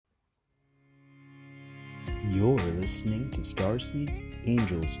You're listening to Starseeds,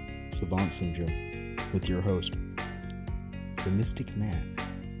 Angels, Savant Syndrome with your host, the Mystic Man.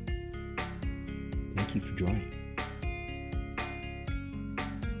 Thank you for joining.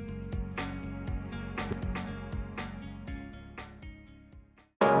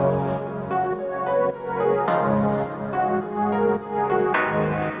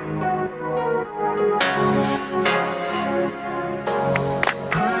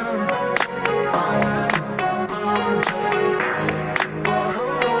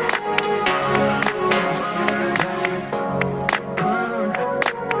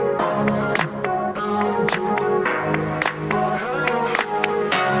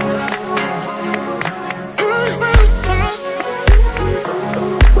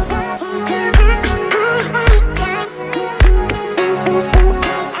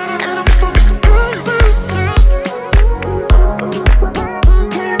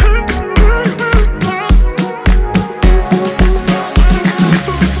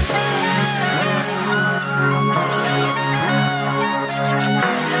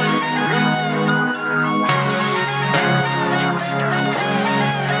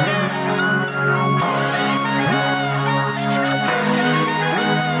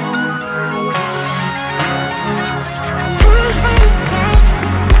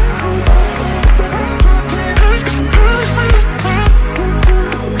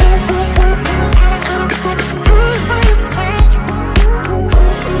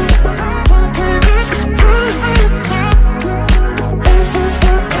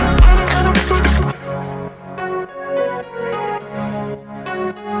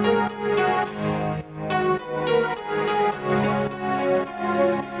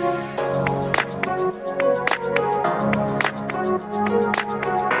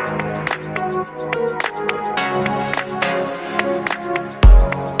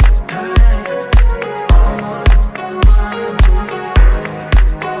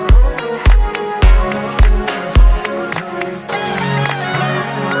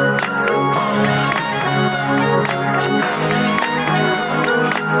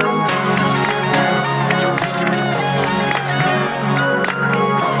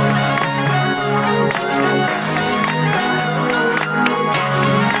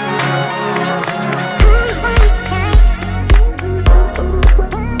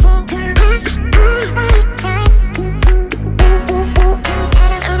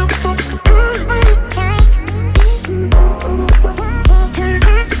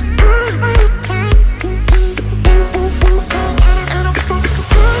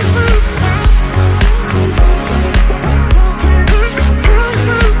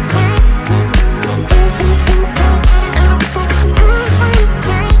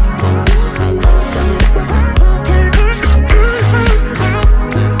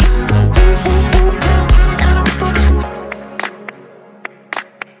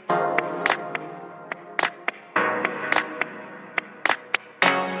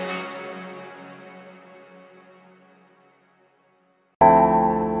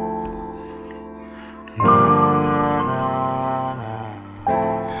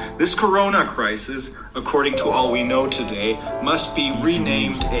 This corona crisis, according to all we know today, must be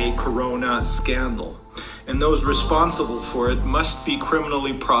renamed a corona scandal, and those responsible for it must be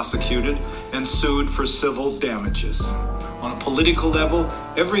criminally prosecuted and sued for civil damages. On a political level,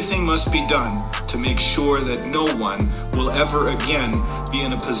 everything must be done to make sure that no one will ever again be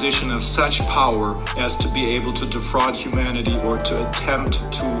in a position of such power as to be able to defraud humanity or to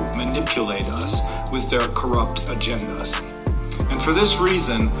attempt to manipulate us with their corrupt agendas. And for this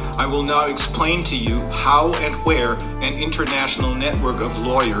reason, I will now explain to you how and where an international network of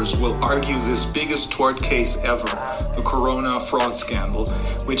lawyers will argue this biggest tort case ever, the Corona fraud scandal,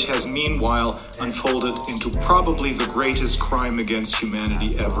 which has meanwhile unfolded into probably the greatest crime against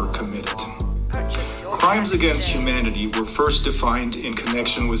humanity ever committed. Crimes against humanity were first defined in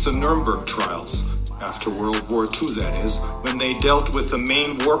connection with the Nuremberg trials, after World War II that is, when they dealt with the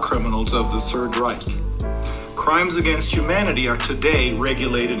main war criminals of the Third Reich. Crimes against humanity are today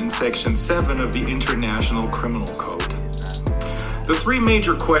regulated in Section 7 of the International Criminal Code. The three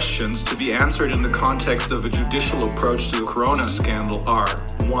major questions to be answered in the context of a judicial approach to the Corona scandal are: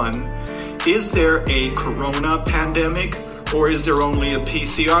 1. Is there a Corona pandemic, or is there only a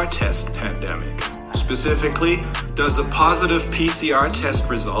PCR test pandemic? Specifically, does a positive PCR test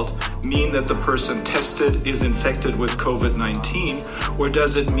result mean that the person tested is infected with COVID-19, or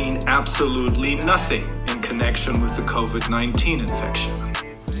does it mean absolutely nothing in connection with the COVID-19 infection?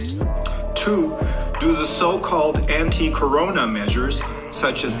 2. Do the so-called anti-corona measures,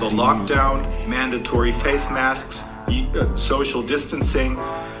 such as the lockdown, mandatory face masks, social distancing,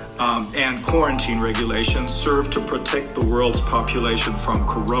 and quarantine regulations serve to protect the world's population from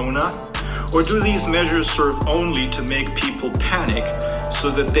corona? Or do these measures serve only to make people panic so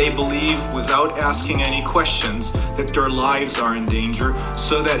that they believe, without asking any questions, that their lives are in danger,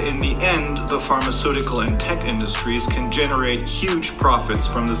 so that in the end, the pharmaceutical and tech industries can generate huge profits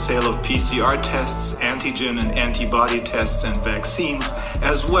from the sale of PCR tests, antigen and antibody tests, and vaccines,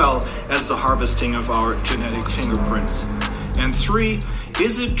 as well as the harvesting of our genetic fingerprints? And 3,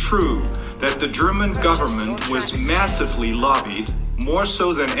 is it true that the German government was massively lobbied, more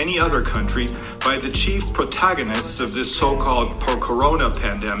so than any other country, by the chief protagonists of this so-called corona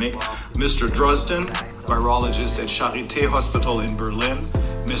pandemic, Mr. Drosten, virologist at Charité Hospital in Berlin,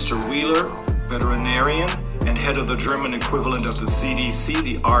 Mr. Wheeler, veterinarian and head of the German equivalent of the CDC,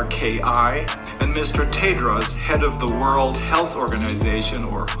 the RKI, and Mr. Tedros, head of the World Health Organization,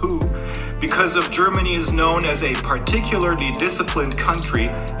 or WHO, because of Germany is known as a particularly disciplined country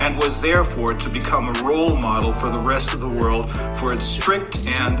and was therefore to become a role model for the rest of the world for its strict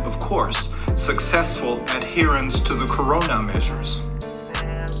and, of course, successful adherence to the corona measures.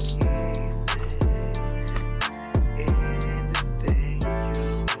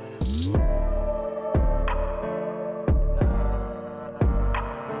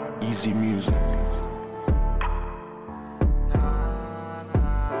 Easy music.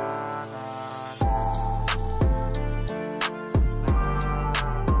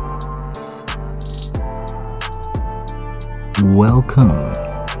 Welcome.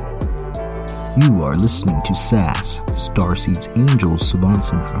 You are listening to SAS, Starseed's Angels Savant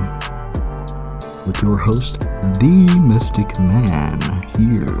Syndrome, with your host, The Mystic Man,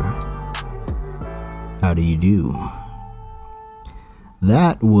 here. How do you do?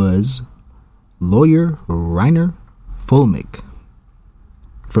 That was lawyer Rainer Fulmich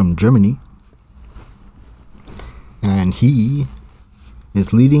from Germany, and he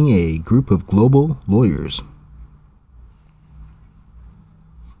is leading a group of global lawyers.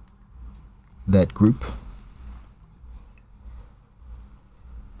 That group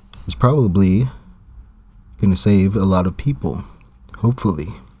is probably going to save a lot of people, hopefully.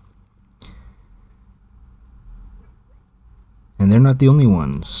 And they're not the only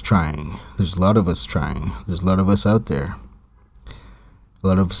ones trying. There's a lot of us trying. There's a lot of us out there. A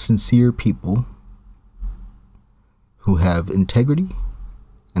lot of sincere people who have integrity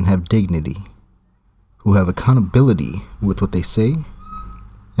and have dignity, who have accountability with what they say,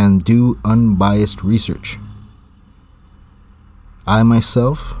 and do unbiased research. I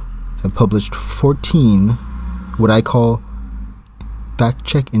myself have published 14 what I call fact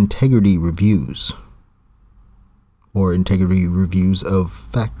check integrity reviews, or integrity reviews of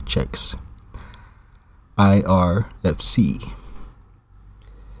fact checks, IRFC.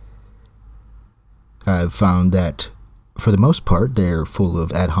 I've found that for the most part they're full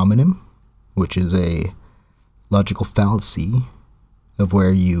of ad hominem, which is a logical fallacy of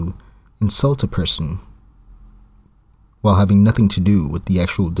where you insult a person while having nothing to do with the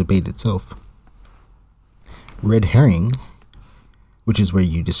actual debate itself. Red herring, which is where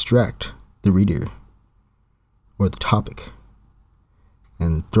you distract the reader or the topic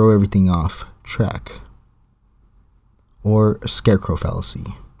and throw everything off track. Or a scarecrow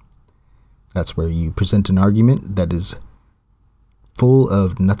fallacy. That's where you present an argument that is full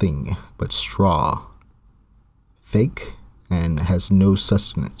of nothing but straw, fake, and has no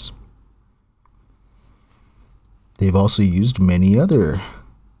sustenance. They've also used many other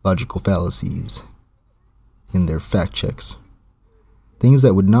logical fallacies in their fact checks. Things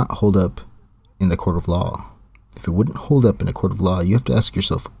that would not hold up in a court of law. If it wouldn't hold up in a court of law, you have to ask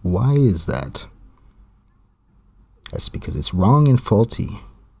yourself, why is that? That's because it's wrong and faulty.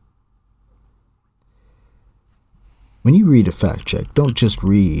 When you read a fact check, don't just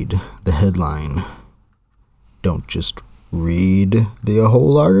read the headline. Don't just read the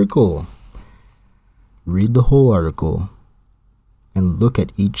whole article. Read the whole article and look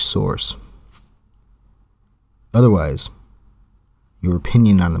at each source. Otherwise, your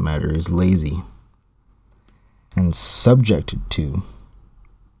opinion on the matter is lazy and subjected to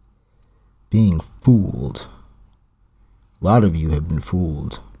being fooled. A lot of you have been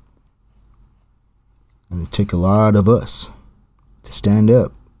fooled. And it took a lot of us to stand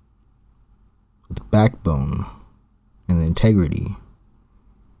up with backbone and integrity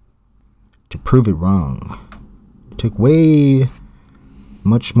to prove it wrong. It took way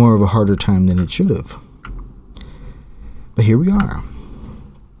much more of a harder time than it should have. But here we are.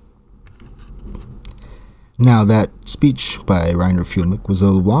 Now, that speech by Rainer Fulmich was a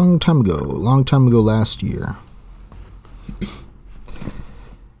long time ago last year.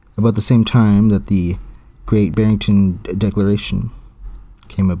 About the same time that the Great Barrington Declaration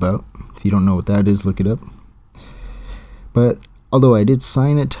came about. If you don't know what that is, look it up. But although I did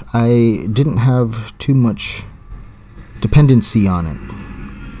sign it, I didn't have too much dependency on it,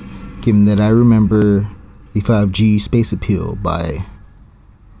 given that I remember the 5G Space Appeal by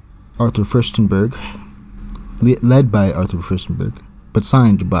Arthur Firstenberg, led by Arthur Firstenberg, but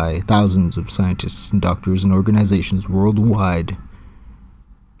signed by thousands of scientists and doctors and organizations worldwide,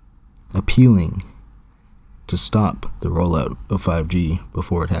 appealing to stop the rollout of 5G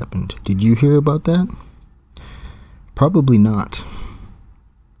before it happened. Did you hear about that? Probably not.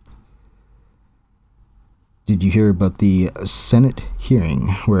 Did you hear about the Senate hearing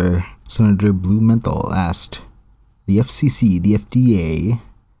where Senator Blumenthal asked the FCC, the FDA,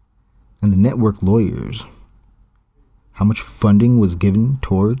 and the network lawyers how much funding was given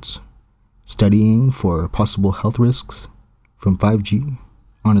towards studying for possible health risks from 5G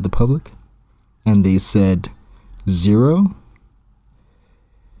onto the public? And they said 0?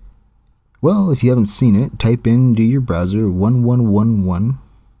 Well, if you haven't seen it, type into your browser 1111.gives,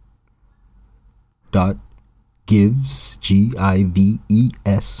 Gives,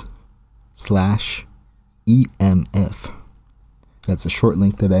 /EMF. That's a short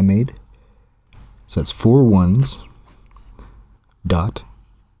link that I made. So that's 4 ones.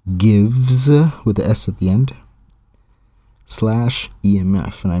 .gives with the S at the end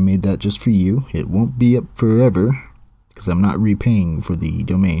 /EMF, and I made that just for you. It won't be up forever because I'm not repaying for the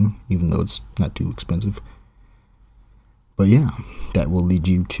domain, even though it's not too expensive. But yeah, that will lead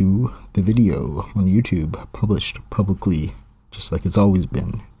you to the video on YouTube, published publicly, just like it's always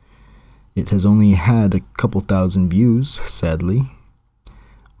been. It has only had a couple thousand views, sadly,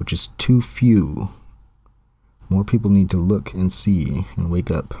 which is too few. More people need to look and see and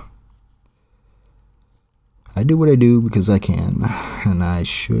wake up. I do what I do because I can, and I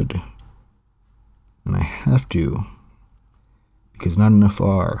should, and I have to, because not enough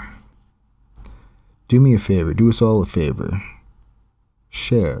are. Do me a favor, do us all a favor.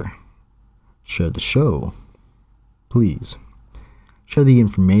 Share the show, please. Share the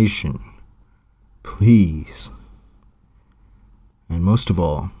information, please. And most of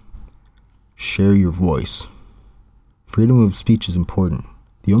all, share your voice. Freedom of speech is important.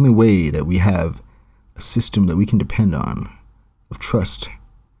 The only way that we have a system that we can depend on, of trust,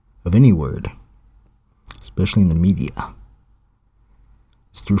 of any word, especially in the media,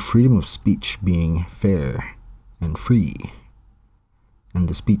 is through freedom of speech being fair and free, and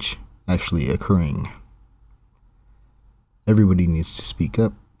the speech actually occurring. Everybody needs to speak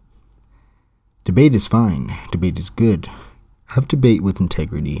up. Debate is fine. Debate is good. Have debate with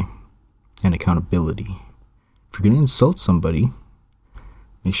integrity and accountability. If you're going to insult somebody,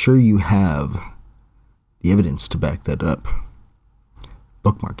 make sure you have the evidence to back that up.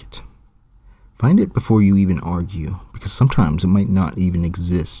 Bookmark it. Find it before you even argue, because sometimes it might not even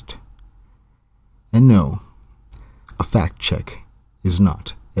exist. And no, a fact check is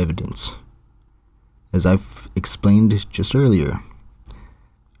not evidence. As I've explained just earlier,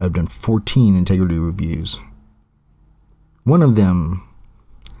 I've done 14 integrity reviews. One of them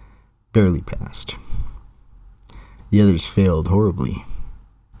barely passed. The others failed horribly.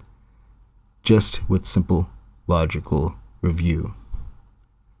 Just with simple, logical review.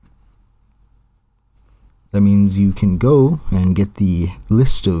 That means you can go and get the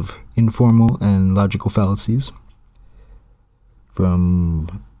list of informal and logical fallacies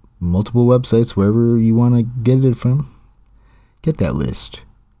from multiple websites, wherever you want to get it from. Get that list.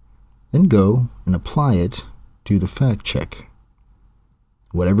 Then go and apply it to the fact check.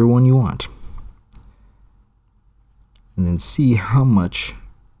 Whatever one you want. And then see how much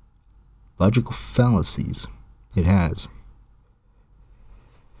logical fallacies it has.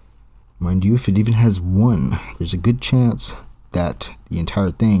 Mind you, if it even has one, there's a good chance that the entire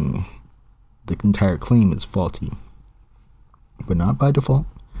thing, the entire claim is faulty. But not by default.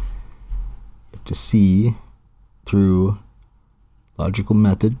 You have to see through logical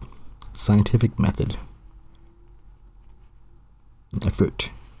method, scientific method, an effort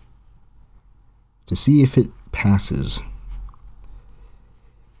to see if it passes.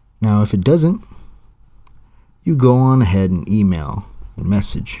 Now, if it doesn't, you go on ahead and email and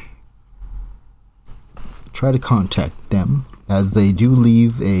message. Try to contact them, as they do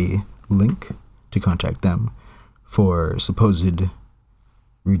leave a link to contact them for supposed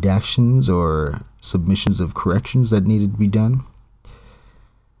redactions or submissions of corrections that needed to be done.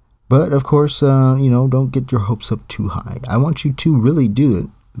 But, of course, don't get your hopes up too high. I want you to really do it.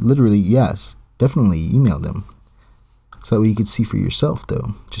 Literally, yes, definitely email them. So that way you can see for yourself,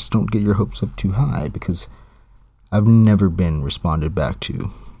 though. Just don't get your hopes up too high, because I've never been responded back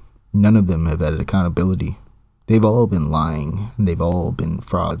to. None of them have had accountability. They've all been lying, and they've all been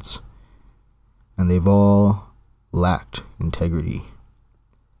frauds, and they've all lacked integrity.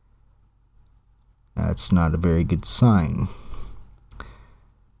 That's not a very good sign.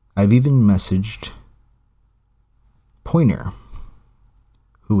 I've even messaged Poynter,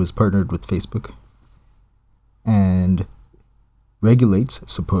 who is partnered with Facebook and regulates,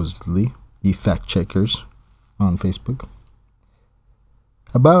 supposedly, the fact checkers on Facebook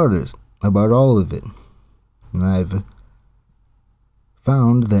about it, about all of it. And I've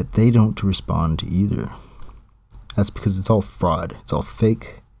found that they don't respond either. That's because it's all fraud, it's all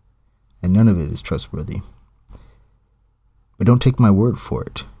fake, and none of it is trustworthy. But don't take my word for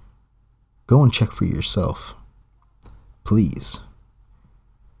it. Go and check for yourself. Please.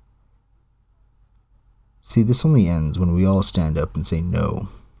 See, this only ends when we all stand up and say no.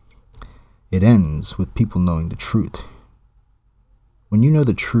 It ends with people knowing the truth. When you know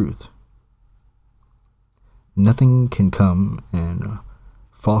the truth, nothing can come and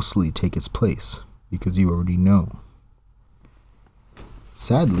falsely take its place because you already know.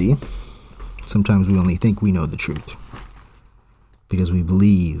 Sadly, sometimes we only think we know the truth because we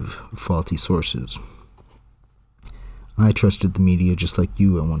believe faulty sources. I trusted the media just like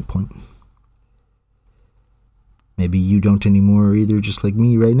you at one point. Maybe you don't anymore either, just like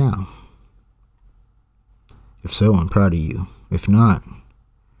me right now. If so, I'm proud of you. If not,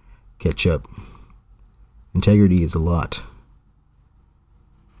 catch up. Integrity is a lot.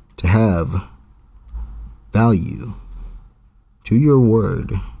 To have value to your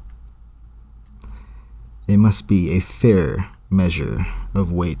word, it must be a fair measure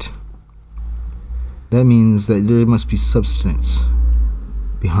of weight. That means that there must be substance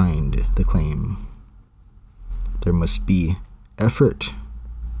behind the claim. There must be effort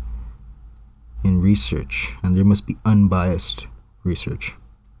in research, and there must be unbiased research.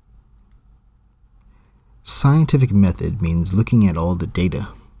 Scientific method means looking at all the data.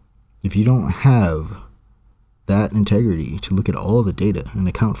 If you don't have that integrity to look at all the data and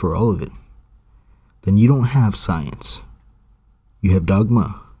account for all of it, then you don't have science. You have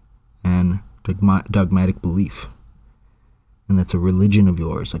dogma and dogmatic belief. And that's a religion of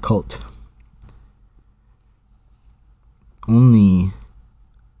yours, a cult. Only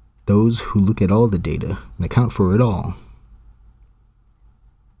those who look at all the data and account for it all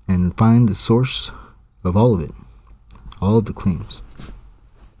and find the source of all of it, all of the claims,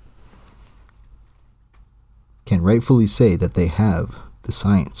 can rightfully say that they have the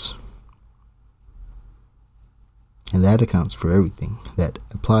science. And that accounts for everything. That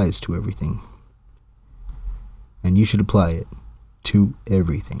applies to everything. And you should apply it to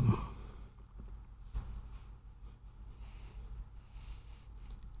everything.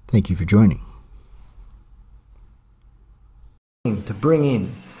 Thank you for joining. To bring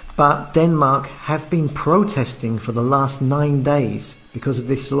in, but Denmark have been protesting for the last 9 days because of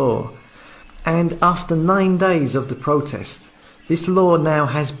this law. And after 9 days of the protest, this law now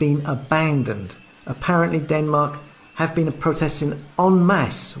has been abandoned. Apparently Denmark have been protesting en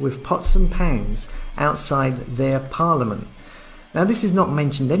masse with pots and pans outside their parliament. Now this is not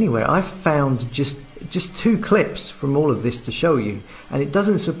mentioned anywhere. I've found just 2 clips from all of this to show you, and it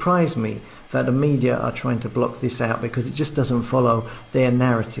doesn't surprise me that the media are trying to block this out because it just doesn't follow their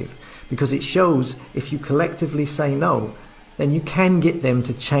narrative. Because it shows if you collectively say no, then you can get them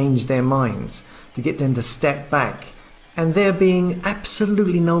to change their minds, to get them to step back. And there being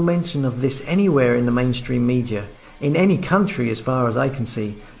absolutely no mention of this anywhere in the mainstream media, in any country as far as I can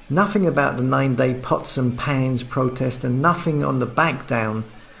see. Nothing about the 9-day pots and pans protest and nothing on the back down.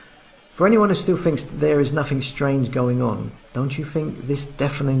 For anyone who still thinks that there is nothing strange going on, don't you think this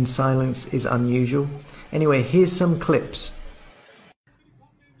deafening silence is unusual? Anyway, here's some clips.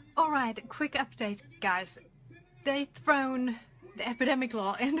 Alright, quick update, guys. They've thrown the epidemic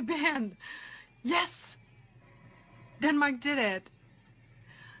law in the bin. Yes! Denmark did it.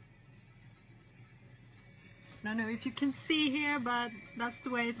 I don't know if you can see here, but that's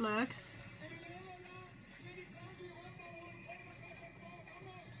the way it looks.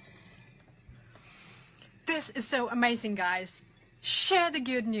 This is so amazing, guys. Share the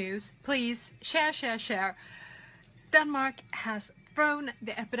good news, please. Share, share, share. Denmark has thrown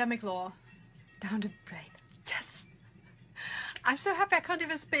the epidemic law down the drain. Yes! I'm so happy I can't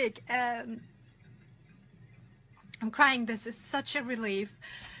even speak. I'm crying. This is such a relief.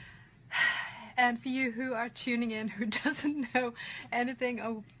 And for you who are tuning in who doesn't know anything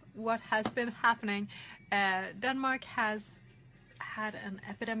of what has been happening, Denmark has had an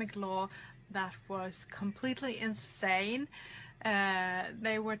epidemic law that was completely insane.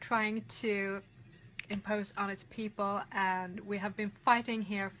 They were trying to imposed on its people, and we have been fighting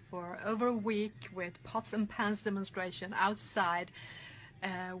here for over a week with pots and pans demonstration outside,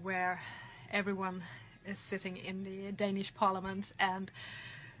 where everyone is sitting in the Danish parliament, and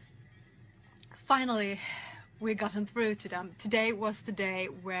finally we gotten through to them. Today was the day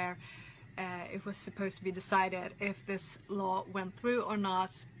where it was supposed to be decided if this law went through or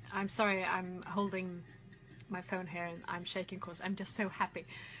not. I'm sorry, I'm holding my phone here and I'm shaking because I'm just so happy.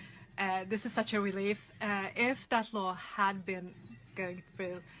 This is such a relief. If that law had been going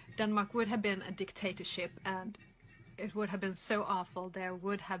through, Denmark would have been a dictatorship, and it would have been so awful. There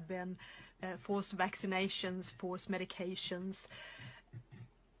would have been forced vaccinations, forced medications,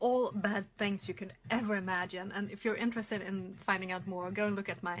 all bad things you could ever imagine. And if you're interested in finding out more, go and look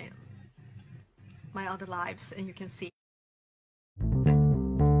at my other lives and you can see.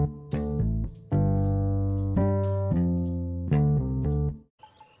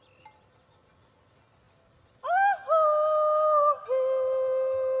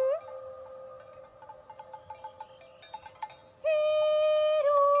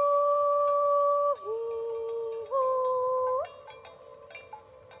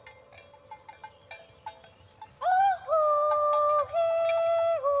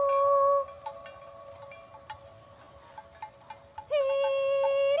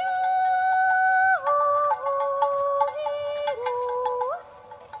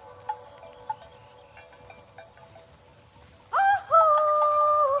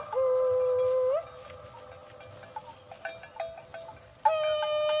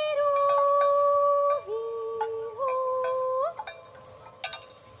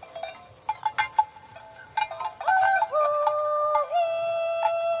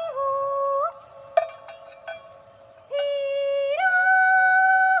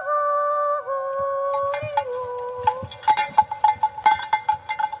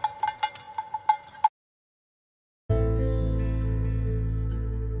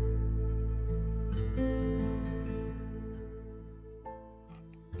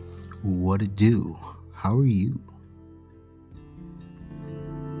 What it do? How are you?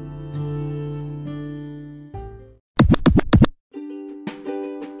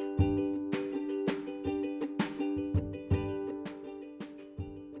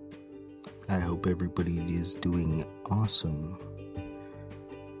 I hope everybody is doing awesome.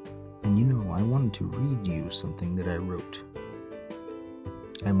 And I wanted to read you something that I wrote.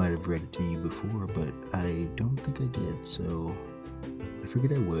 I might have read it to you before, but I don't think I did, so I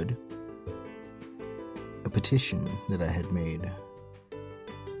figured I would. A petition that I had made.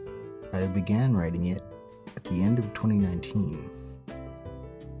 I began writing it at the end of 2019.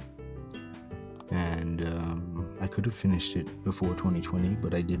 And I could have finished it before 2020,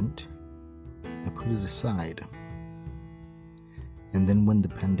 but I didn't. I put it aside. And then when the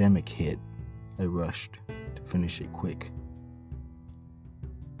pandemic hit, I rushed to finish it quick.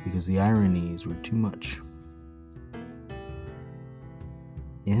 Because the ironies were too much.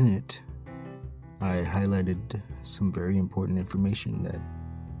 In it, I highlighted some very important information that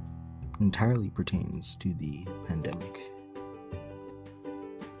entirely pertains to the pandemic.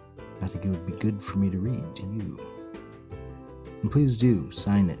 I think it would be good for me to read to you. And please do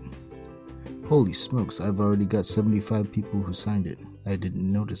sign it. Holy smokes, I've already got 75 people who signed it. I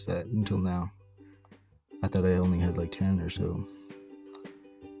didn't notice that until now. I thought I only had like 10 or so.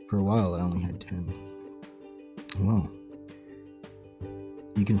 For a while, I only had 10. Well,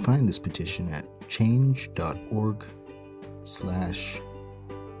 you can find this petition at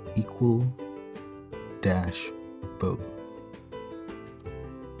change.org/equal-vote.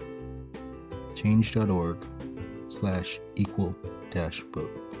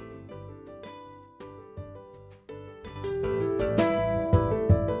 change.org/equal-vote.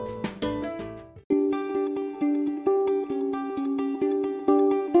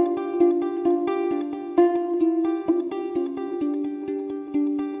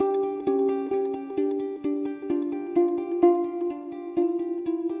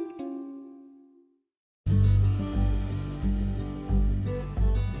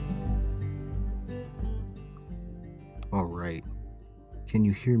 Alright, can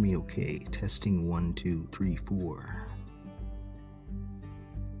you hear me okay? Testing 1, 2, 3, 4.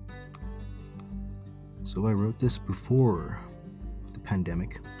 So I wrote this before the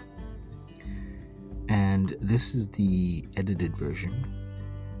pandemic, and this is the edited version.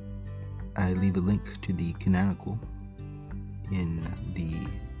 I leave a link to the canonical in the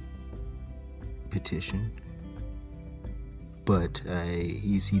petition. But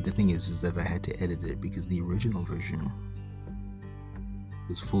you see, the thing is that I had to edit it because the original version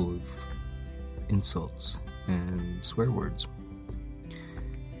was full of insults and swear words.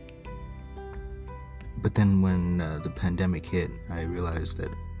 But then when the pandemic hit, I realized that,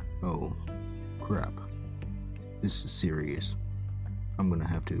 oh, crap, this is serious. I'm gonna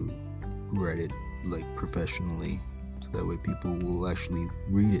have to write it like professionally, so that way people will actually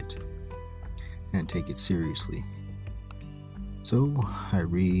read it and take it seriously. So I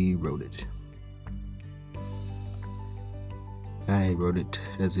rewrote it. I wrote it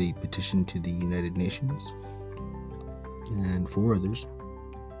as a petition to the United Nations and 4 others.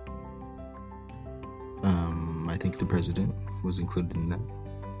 I think the president was included in that.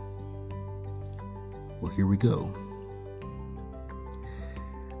 Well, here we go.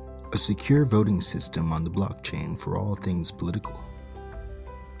 A secure voting system on the blockchain for all things political.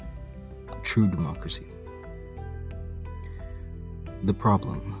 True democracy. The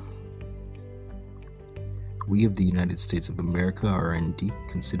problem. We of the United States of America are in deep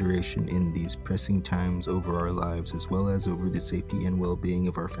consideration in these pressing times over our lives, as well as over the safety and well-being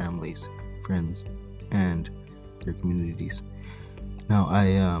of our families, friends, and their communities. Now,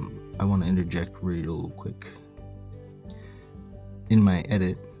 I want to interject real quick. In my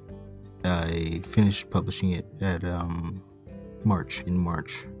edit, I finished publishing it at March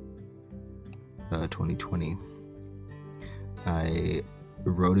 2020. I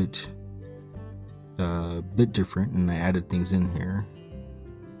wrote it a bit different, and I added things in here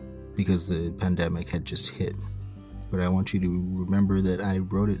because the pandemic had just hit. But I want you to remember that I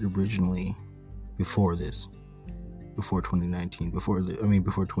wrote it originally before this, before 2019, before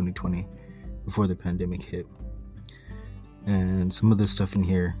 2020, before the pandemic hit. And some of the stuff in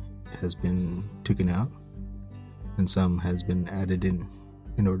here has been taken out, and some has been added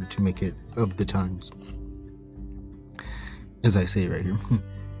in order to make it of the times. As I say right here,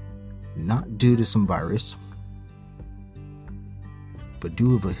 not due to some virus, but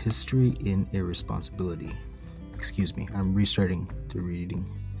due of a history in irresponsibility. Excuse me, I'm restarting the reading.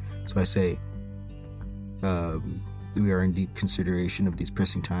 So I say, we are in deep consideration of these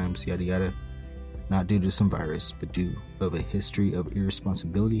pressing times, yada yada, not due to some virus, but due of a history of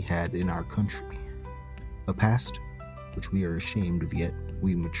irresponsibility had in our country. A past which we are ashamed of, yet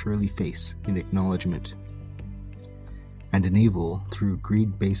we maturely face in acknowledgement, and an evil through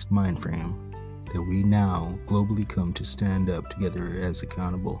greed-based mind frame that we now globally come to stand up together as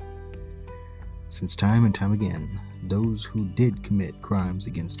accountable. Since time and time again, those who did commit crimes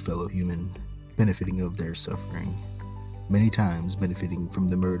against fellow human, benefiting of their suffering, many times benefiting from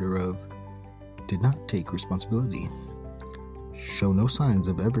the murder of, did not take responsibility, show no signs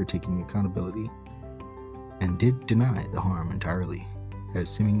of ever taking accountability, and did deny the harm entirely, as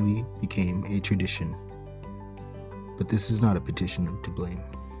seemingly became a tradition. But this is not a petition to blame.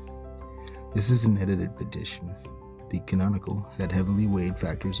 This is an edited petition. The canonical had heavily weighed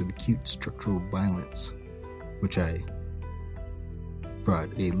factors of acute structural violence, which I brought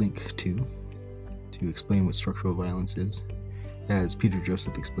a link to explain what structural violence is. As Peter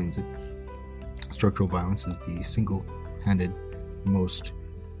Joseph explains it, structural violence is the single-handed, most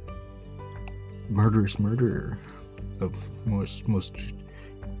murderous murderer of most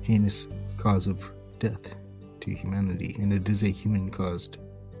heinous cause of death to humanity, and it is a human-caused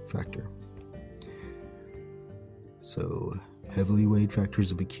factor. So, heavily weighed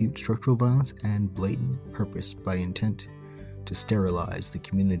factors of acute structural violence and blatant purpose by intent to sterilize the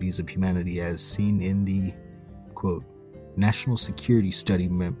communities of humanity as seen in the, quote, National Security Study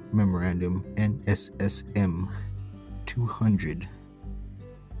Memorandum NSSM 200,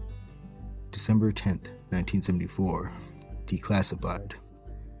 December 10th, 1974, declassified,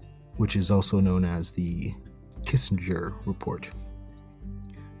 which is also known as the Kissinger Report.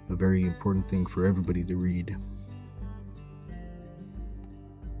 A very important thing for everybody to read.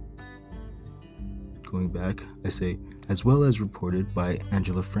 Going back, I say, as well as reported by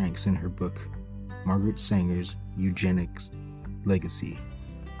Angela Franks in her book, Margaret Sanger's Eugenics Legacy,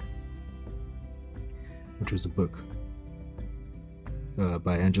 which was a book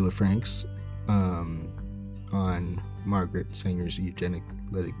by Angela Franks on Margaret Sanger's Eugenics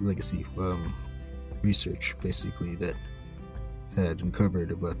Legacy, research basically that had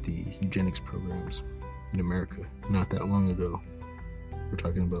uncovered about the eugenics programs in America not that long ago. We're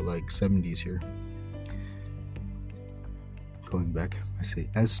talking about like 70s here. Going back, I say,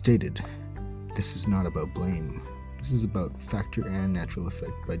 as stated, this is not about blame. This is about factor and natural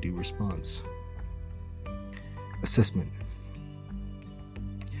effect by due response. Assessment.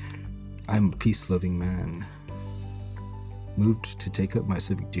 I'm a peace-loving man, moved to take up my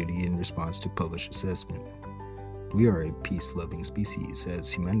civic duty in response to published assessment. We are a peace-loving species as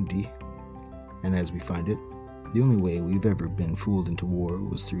humanity, and as we find it, the only way we've ever been fooled into war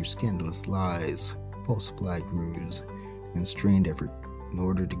was through scandalous lies, false flag ruse, and strained effort in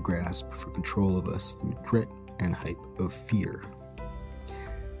order to grasp for control of us through threat and hype of fear.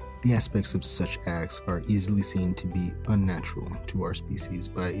 The aspects of such acts are easily seen to be unnatural to our species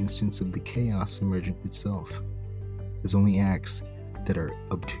by instance of the chaos emergent itself, as only acts that are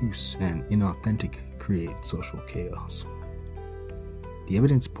obtuse and inauthentic create social chaos. The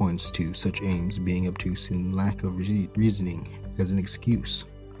evidence points to such aims being obtuse in lack of reasoning as an excuse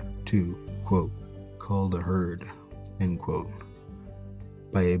to, quote, call the herd, end quote,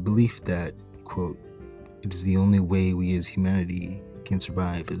 by a belief that, quote, it is the only way we as humanity can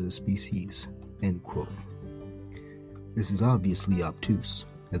survive as a species, end quote. This is obviously obtuse,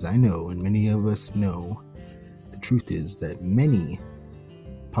 as I know and many of us know. The truth is that many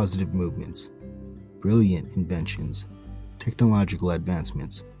positive movements, brilliant inventions, technological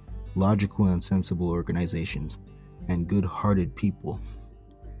advancements, logical and sensible organizations, and good-hearted people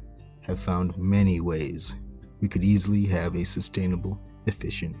have found many ways we could easily have a sustainable,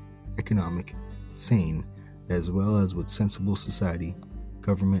 efficient, economic, sane, as well as with sensible society,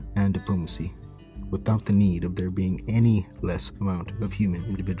 government, and diplomacy, without the need of there being any less amount of human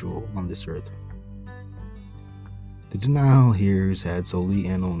individual on this earth. The denial here is had solely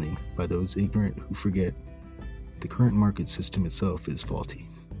and only by those ignorant who forget the current market system itself is faulty.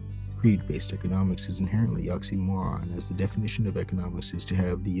 Greed-based economics is inherently oxymoron, as the definition of economics is to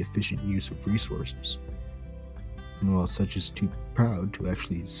have the efficient use of resources. And while such is too proud to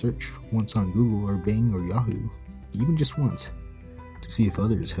actually search once on Google or Bing or Yahoo, even just once, to see if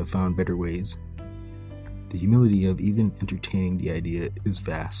others have found better ways, the humility of even entertaining the idea is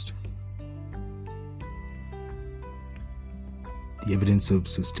vast. The evidence of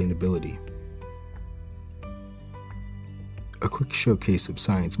sustainability. A quick showcase of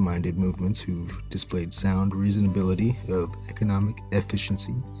science-minded movements who've displayed sound reasonability of economic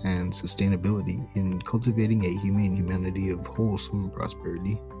efficiency and sustainability in cultivating a humane humanity of wholesome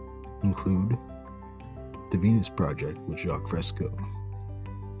prosperity include the Venus Project with Jacques Fresco,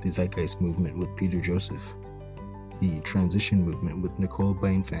 the Zeitgeist Movement with Peter Joseph, the Transition Movement with Nicole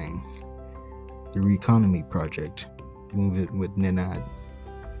Bainfang, the Reconomy Project movement with Nenad,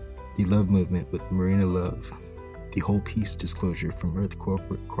 the Love Movement with Marina Love, the Whole Peace Disclosure from Earth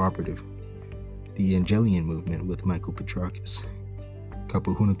Cooperative, the Angelian Movement with Michael Petrakis,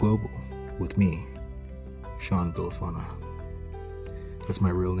 Kapuhuna Global with me, Sean Villafana. That's my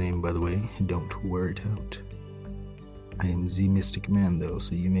real name, by the way, don't wear it out. I am the Mystic Man, though,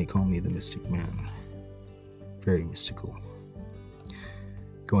 so you may call me the Mystic Man. Very mystical.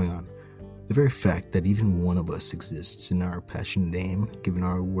 Going on. The very fact that even one of us exists in our passionate aim, given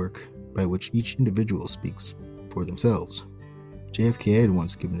our work by which each individual speaks for themselves. JFK had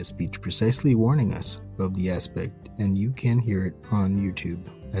once given a speech precisely warning us of the aspect, and you can hear it on YouTube.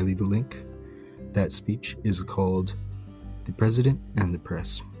 I leave a link. That speech is called The President and the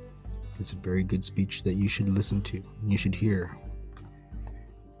Press. It's a very good speech that you should listen to, and you should hear.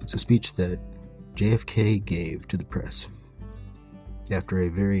 It's a speech that JFK gave to the press after a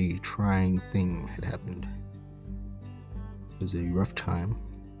very trying thing had happened. It was a rough time,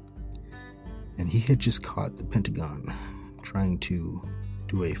 and he had just caught the Pentagon trying to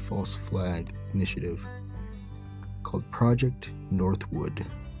do a false flag initiative called Project Northwood.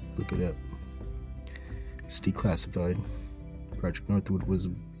 Look it up. It's declassified. Project Northwood was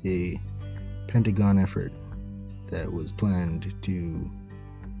a Pentagon effort that was planned to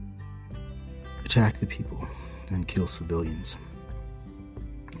attack the people and kill civilians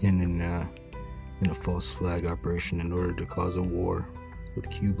in a false flag operation in order to cause a war with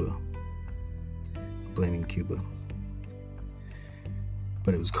Cuba, blaming Cuba.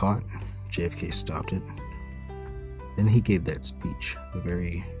 But it was caught. JFK stopped it. Then he gave that speech, a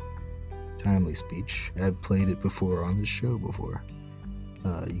very timely speech. I've played it before on this show before.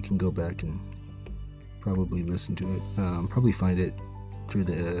 You can go back and probably listen to it. Probably find it through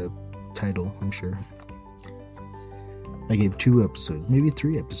the title, I'm sure. I gave 2 episodes, maybe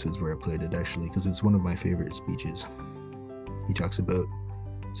 3 episodes where I played it actually, because it's one of my favorite speeches. He talks about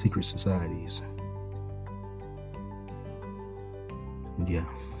secret societies. And yeah,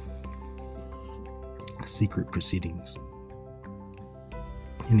 secret proceedings.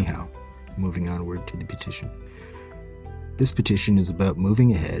 Anyhow, moving onward to the petition. This petition is about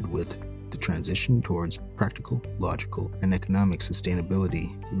moving ahead with the transition towards practical, logical, and economic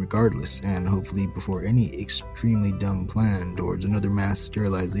sustainability, regardless and hopefully before any extremely dumb plan towards another mass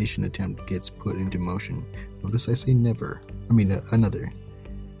sterilization attempt gets put into motion. Notice I say never. Another.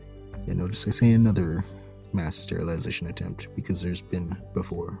 Yeah, notice I say another mass sterilization attempt, because there's been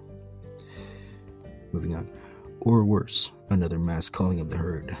before. Moving on. Or worse, another mass culling of the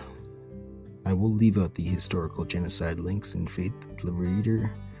herd. I will leave out the historical genocide links in faith that the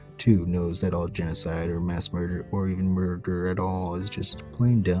reader too knows that all genocide or mass murder or even murder at all is just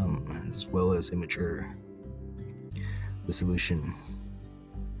plain dumb as well as immature. The solution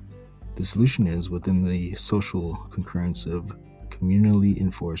is within the social concurrence of communally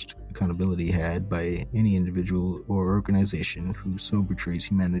enforced accountability had by any individual or organization who so betrays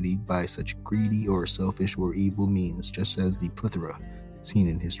humanity by such greedy or selfish or evil means, just as the plethora seen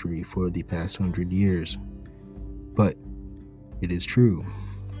in history for the past 100 years. But it is true.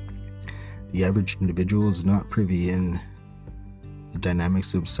 The average individual is not privy in the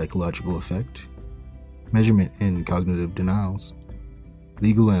dynamics of psychological effect, measurement in cognitive denials,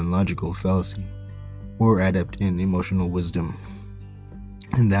 legal and logical fallacy, or adept in emotional wisdom.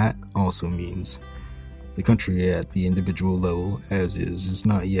 And that also means the country at the individual level, as is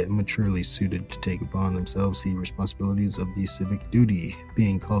not yet maturely suited to take upon themselves the responsibilities of the civic duty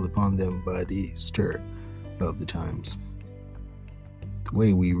being called upon them by the stir of the times. The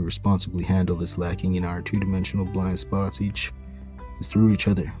way we responsibly handle this lacking in our two-dimensional blind spots is through each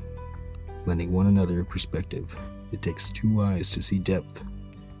other, lending one another perspective. It takes two eyes to see depth,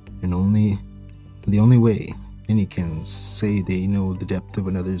 and the only way any can say they know the depth of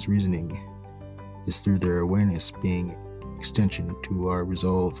another's reasoning is through their awareness being extension to our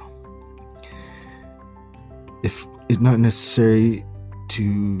resolve. If it's not necessary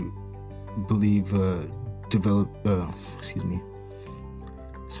to believe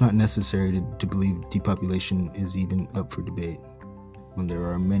it's not necessary to believe depopulation is even up for debate, when there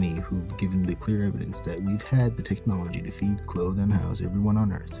are many who've given the clear evidence that we've had the technology to feed, clothe, and house everyone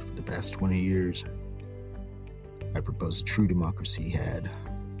on Earth for the past 20 years. I propose a true democracy had,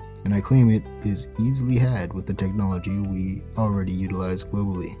 and I claim it is easily had with the technology we already utilize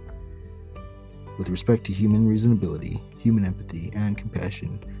globally. With respect to human reasonability, human empathy and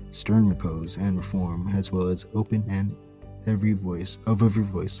compassion, stern repose and reform, as well as open and every voice,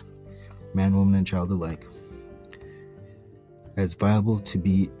 man, woman, and child alike, as viable to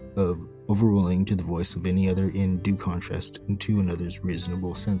be of overruling to the voice of any other in due contrast into another's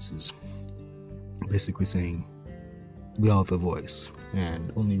reasonable senses. Basically saying, we all have a voice,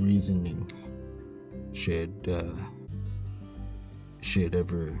 and only reasoning should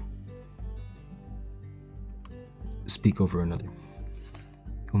ever speak over another.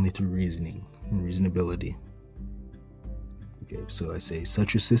 Only through reasoning and reasonability. Okay, so I say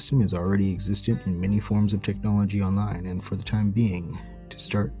such a system is already existent in many forms of technology online, and for the time being, to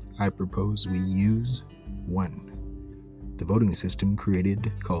start, I propose we use 1. The voting system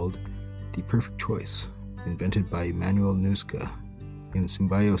called the Perfect Choice, invented by Emanuel Nuska in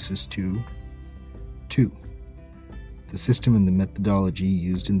Symbiosis 2. 2. The system and the methodology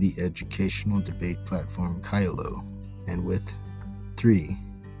used in the educational debate platform Kylo, and with 3.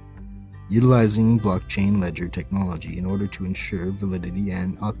 Utilizing blockchain ledger technology in order to ensure validity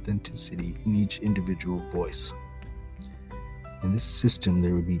and authenticity in each individual voice. In this system,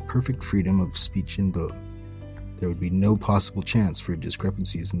 there would be perfect freedom of speech and vote. There would be no possible chance for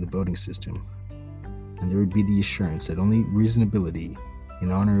discrepancies in the voting system, and there would be the assurance that only reasonability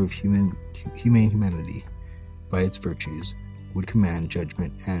in honor of humane humanity by its virtues would command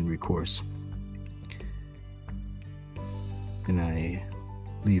judgment and recourse. And I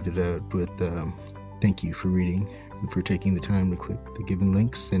leave it out with thank you for reading and for taking the time to click the given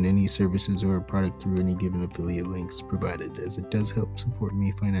links and any services or product through any given affiliate links provided, as it does help support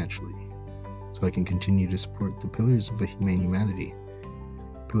me financially, so I can continue to support the pillars of a humane humanity,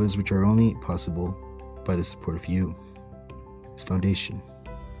 pillars which are only possible by the support of you, its foundation.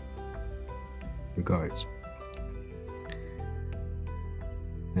 Regards.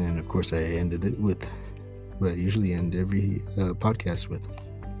 And of course I ended it with what I usually end every podcast with.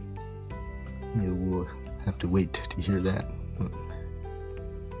 You will have to wait to hear that.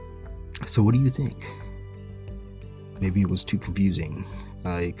 So what do you think? Maybe it was too confusing.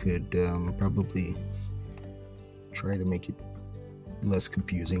 I could probably try to make it less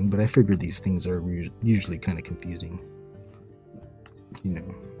confusing, but I figured these things are usually kind of confusing.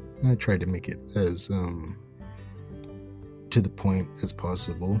 I try to make it as to the point as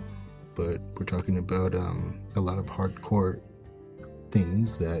possible, but we're talking about a lot of hardcore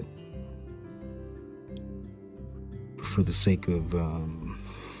things that, for the sake of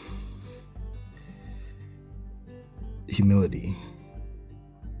humility,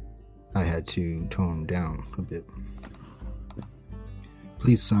 I had to tone down a bit.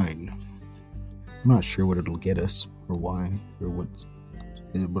 Please sign. I'm not sure what it'll get us, or why, or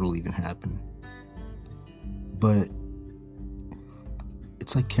what'll even happen. But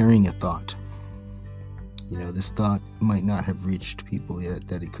it's like carrying a thought. This thought might not have reached people yet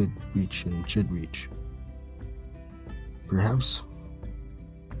that it could reach and should reach. Perhaps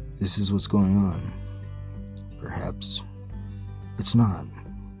this is what's going on. Perhaps it's not.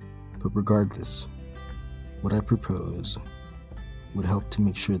 But regardless, what I propose would help to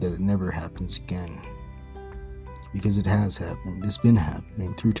make sure that it never happens again. Because it has happened. It's been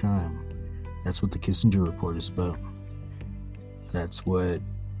happening through time. That's what the Kissinger Report is about. That's what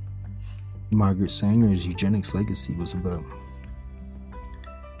Margaret Sanger's eugenics legacy was about.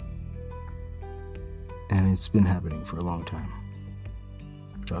 And it's been happening for a long time.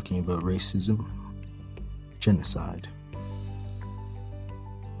 We're talking about racism, genocide,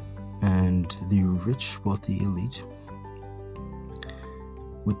 and the rich, wealthy elite,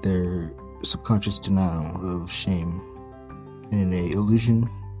 with their subconscious denial of shame in a illusion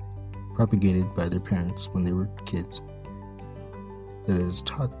propagated by their parents when they were kids, that has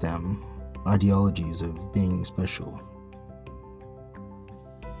taught them ideologies of being special,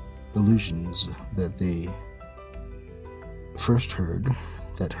 illusions that they first heard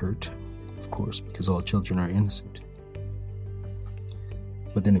that hurt, of course, because all children are innocent,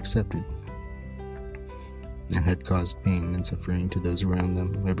 but then accepted, and had caused pain and suffering to those around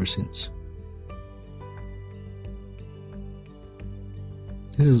them ever since.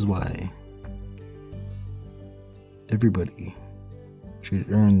 This is why everybody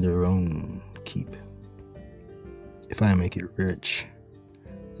should earn their own keep. If I make it rich,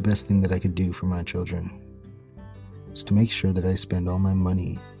 the best thing that I could do for my children is to make sure that I spend all my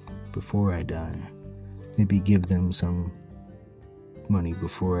money before I die. Maybe give them some money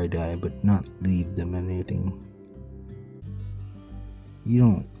before I die, but not leave them anything. You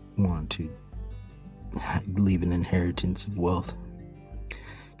don't want to leave an inheritance of wealth,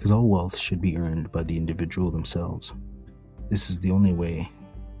 because all wealth should be earned by the individual themselves. This is the only way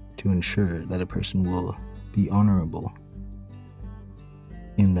to ensure that a person will be honorable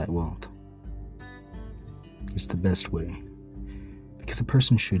in that wealth. It's the best way, because a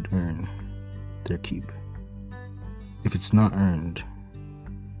person should earn their keep. If it's not earned,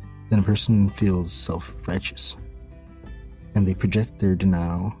 then a person feels self-righteous, and they project their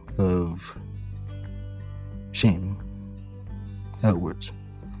denial of shame outwards.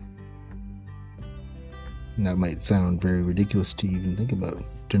 And that might sound very ridiculous to even think about.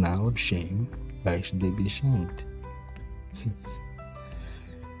 Denial of shame. Why should they be ashamed?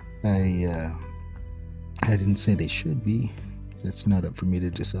 I didn't say they should be. That's not up for me to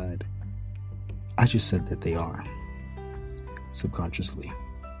decide. I just said that they are. Subconsciously.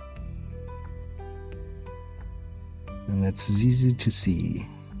 And that's as easy to see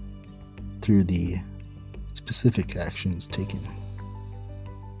through the specific actions taken.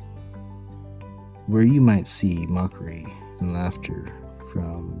 Where you might see mockery and laughter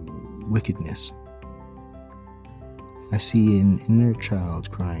from wickedness, I see an inner child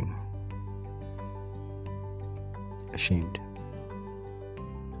crying, ashamed.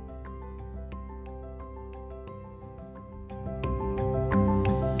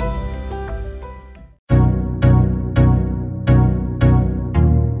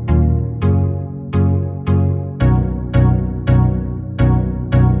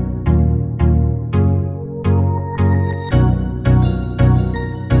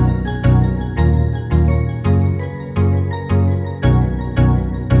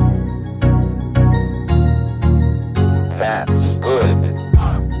 That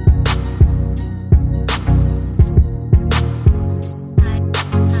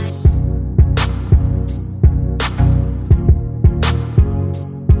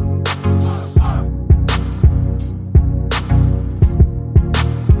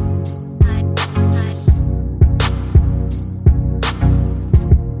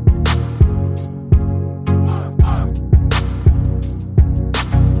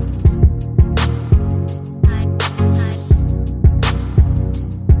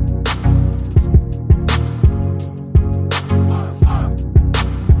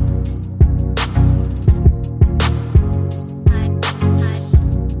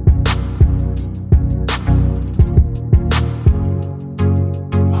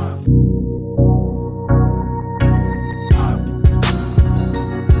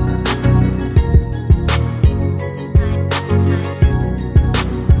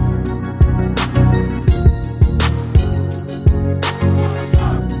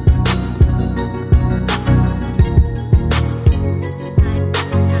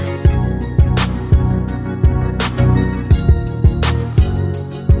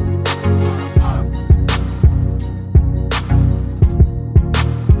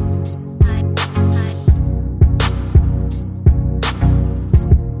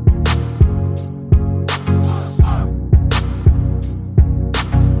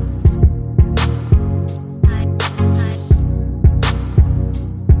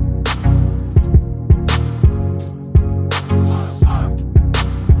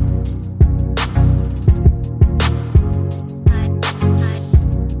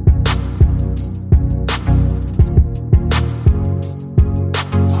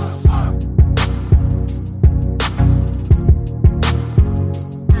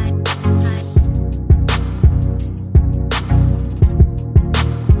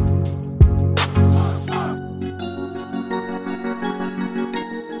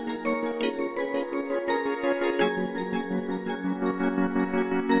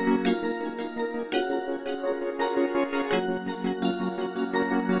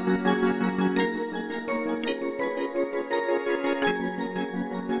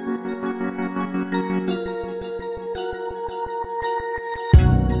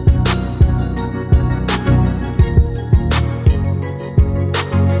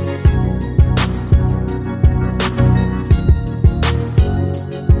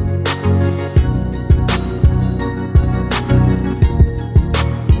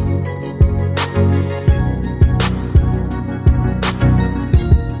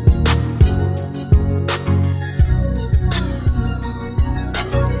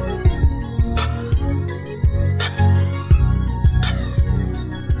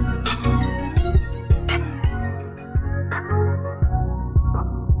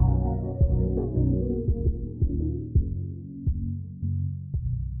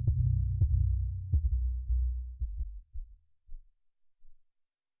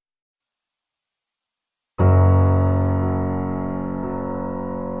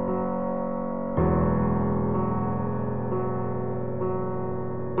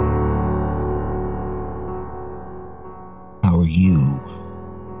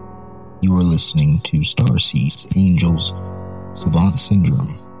listening to Starseeds, Angels, Savant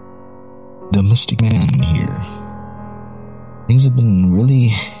Syndrome, The Mystic Man here. Things have been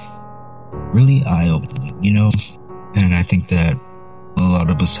really, really eye-opening, you know? And I think that a lot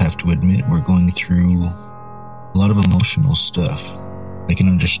of us have to admit we're going through a lot of emotional stuff. I can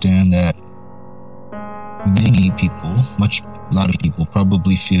understand that many people, a lot of people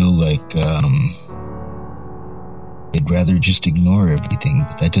probably feel like they'd rather just ignore everything,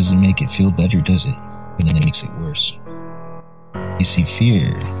 but that doesn't make it feel better, does it? And then it makes it worse. You see,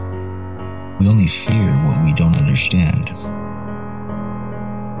 fear, we only fear what we don't understand.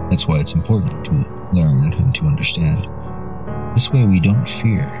 That's why it's important to learn and to understand. This way we don't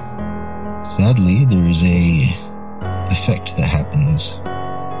fear. Sadly, there is a effect that happens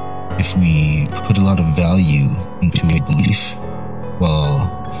if we put a lot of value into a belief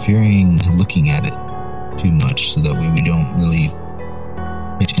while fearing looking at it too much, so that way we don't really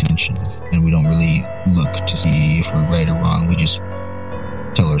pay attention and we don't really look to see if we're right or wrong. We just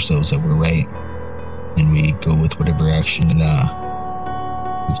tell ourselves that we're right and we go with whatever action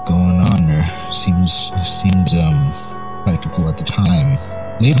is going on or seems practical at the time.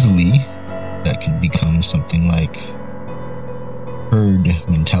 Lazily, that could become something like herd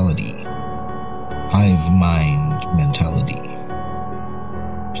mentality, hive mind mentality,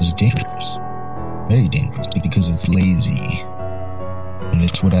 which is dangerous, very dangerous, because it's lazy, and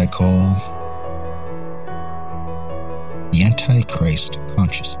it's what I call the Antichrist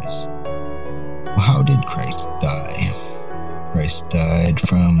consciousness. Well, how did Christ die? Christ died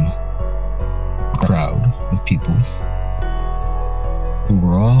from a crowd of people who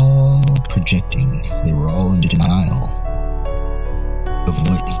were all projecting, they were all in denial of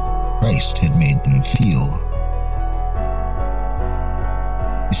what Christ had made them feel.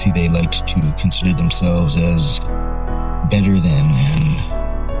 You see, they liked to consider themselves as better than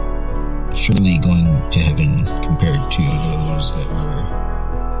and surely going to heaven compared to those that were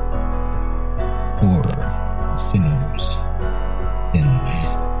poor, sinners.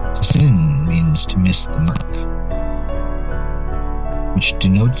 Sin means to miss the mark, which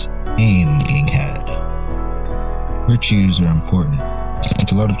denotes aim being had. Virtues are important. I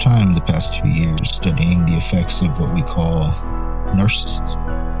spent a lot of time the past 2 years studying the effects of what we call narcissism.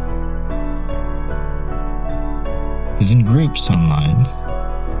 Because in groups online,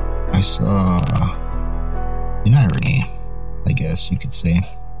 I saw an irony, I guess you could say.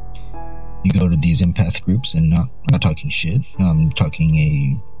 You go to these empath groups, and I'm not talking shit, I'm talking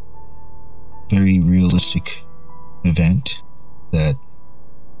a very realistic event that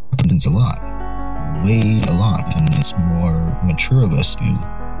happens a lot, way a lot, and it's more mature of us to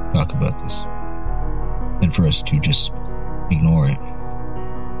talk about this than for us to just ignore it.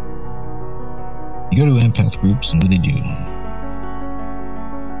 You go to empath groups, and what do?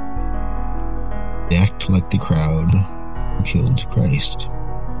 They act like the crowd who killed Christ.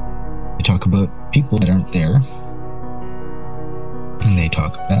 They talk about people that aren't there, and they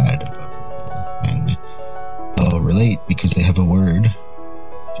talk bad about people, and they'll relate because they have a word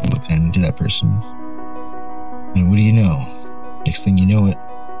to append to that person. And what do you know? Next thing you know it,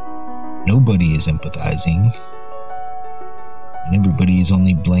 nobody is empathizing, and everybody is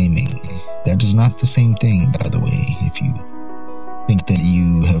only blaming. That is not the same thing, by the way, if you think that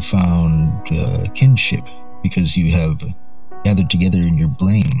you have found kinship because you have gathered together in your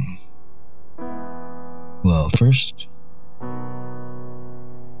blame. Well, first,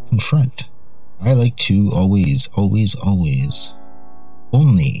 confront. I like to always only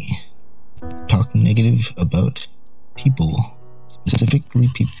talk negative about people, specific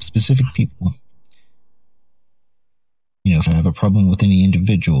people. You know, if I have a problem with any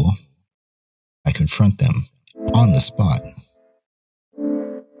individual, I confront them on the spot.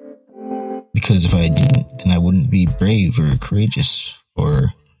 Because if I didn't, then I wouldn't be brave or courageous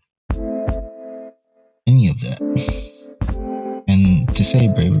or any of that. And to say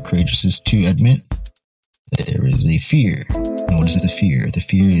brave or courageous is to admit that there is a fear. And what is the fear? The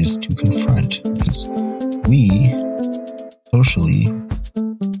fear is to confront. Because we, socially,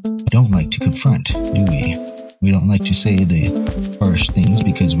 don't like to confront, do we? We don't like to say the harsh things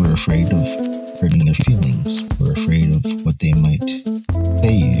because we're afraid of hurting their feelings. We're afraid of what they might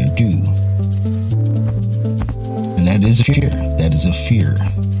say or do. And that is a fear. That is a fear.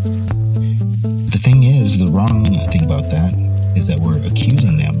 The thing is, the wrong thing about that is that we're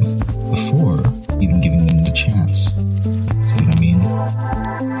accusing them before even giving them the chance. See what I mean?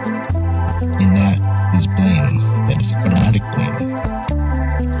 And that is blame. That is automatic blame.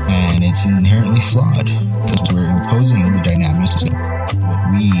 And it's inherently flawed because we're imposing the dynamics of what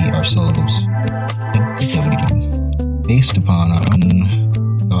we ourselves think that we do based upon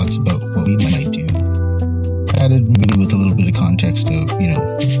thoughts about what we might do. Added maybe with a little bit of context of, who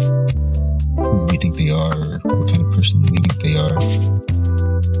we think they are, what kind of person we think they are,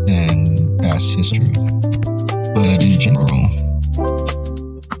 and past history. But in general,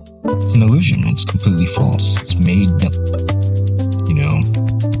 it's an illusion. It's completely false. It's made up.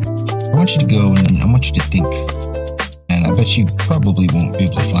 I want you to go and I want you to think. And I bet you probably won't be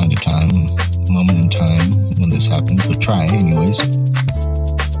able to find a moment in time when this happened, but try anyways.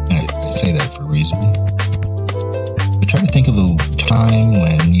 And I say that for a reason. But try to think of a time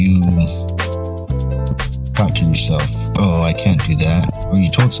when you thought to yourself, oh, I can't do that. Or you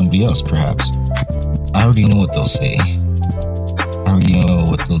told somebody else, perhaps. I already know what they'll say. I already know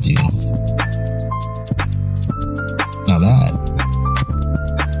what they'll do. Now that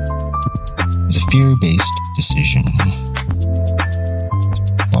is a fear-based decision.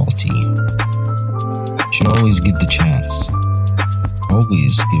 Faulty. You should always give the chance.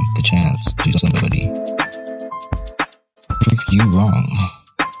 Always give the chance to somebody. Prove you wrong.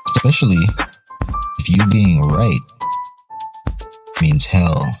 Especially if you being right means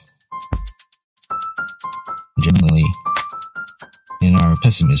hell. Generally, in our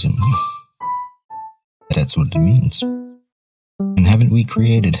pessimism, that's what it means. And haven't we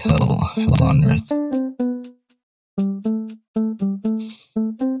created hell on earth?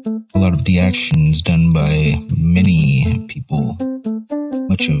 A lot of the actions done by many people,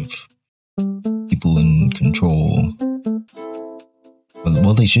 much of people in control,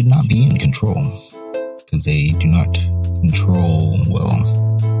 well, they should not be in control, because they do not control well.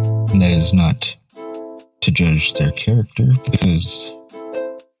 And that is not to judge their character, because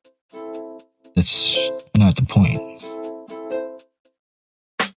that's not the point.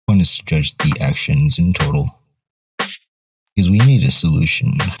 The point is to judge the actions in total. Because we need a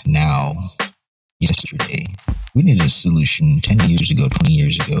solution now, yesterday. We needed a solution 10 years ago, 20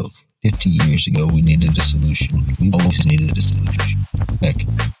 years ago, 50 years ago. We needed a solution. We always needed a solution. Heck.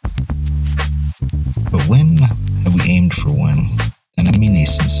 But when have we aimed for one? And I mean a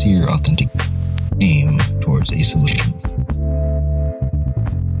sincere, authentic aim towards a solution.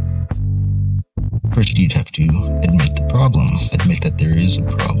 First, you'd have to admit the problem, admit that there is a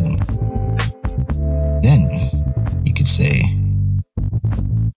problem. Then, you could say,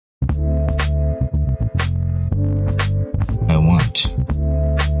 I want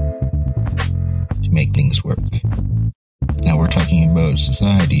to make things work. Now, we're talking about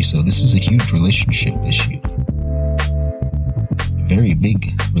society, so this is a huge relationship issue. A very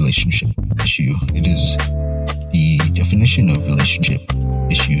big relationship issue. It is the definition of relationship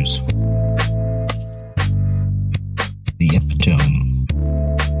issues. The epitome.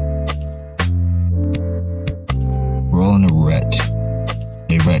 We're all in a rut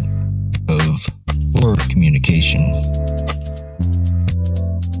of poor communication.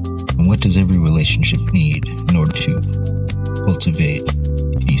 And what does every relationship need in order to cultivate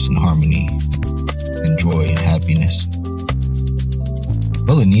peace and harmony and joy and happiness?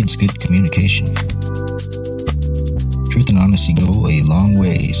 Well, it needs good communication. Truth and honesty go a long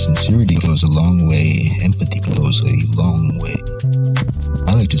way. Sincerity goes a long way. Empathy goes a long way.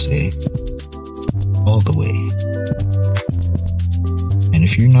 I like to say, all the way. And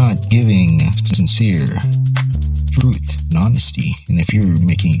if you're not giving sincere truth and honesty, and if you're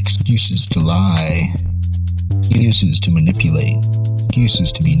making excuses to lie, excuses to manipulate,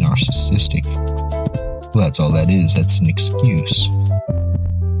 excuses to be narcissistic, well, that's all that is. That's an excuse. A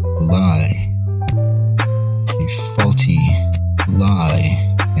lie. A faulty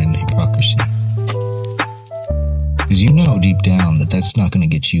lie and hypocrisy. Because you know deep down that that's not going to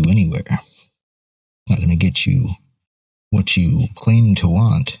get you anywhere. It's not going to get you what you claim to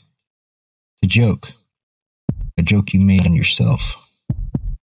want. It's a joke. A joke you made on yourself.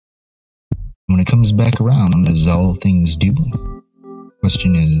 When it comes back around, as all things do, the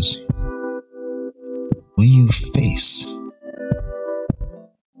question is, will you face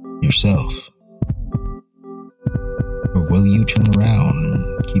yourself? Or will you turn around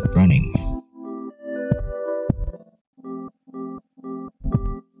and keep running?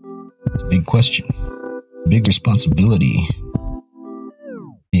 It's a big question. A big responsibility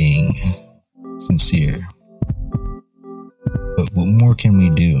being sincere. But what more can we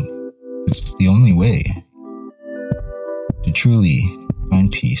do? It's the only way to truly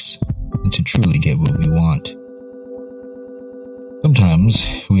find peace and to truly get what we want. Sometimes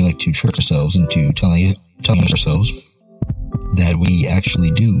we like to trick ourselves into telling ourselves that we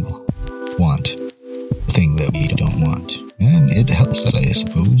actually do want the thing that we don't want. And it helps us, I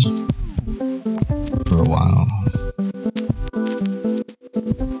suppose, for a while.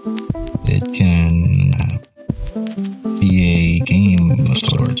 It can be a game of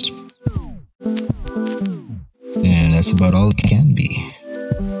sorts.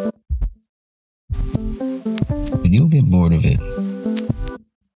 of it.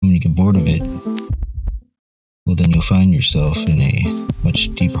 When you get bored of it, well, then you'll find yourself in a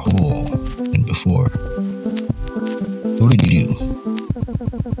much deeper hole than before. What did you do?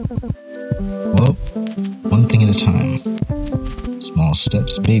 Well, one thing at a time. Small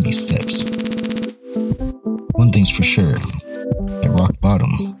steps, baby steps. One thing's for sure. At rock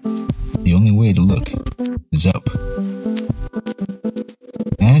bottom, the only way to look is up.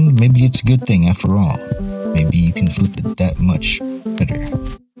 And maybe it's a good thing after all. Maybe you can flip it that much better.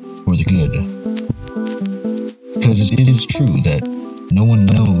 For the good. Because it is true that no one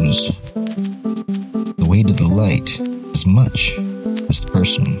knows the way to the light as much as the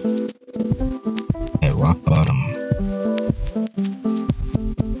person at rock bottom.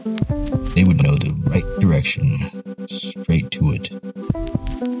 They would know the right direction, straight to it.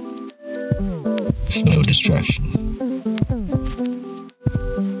 With no distraction.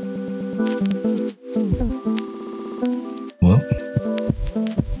 Well,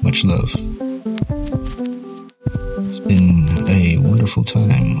 much love.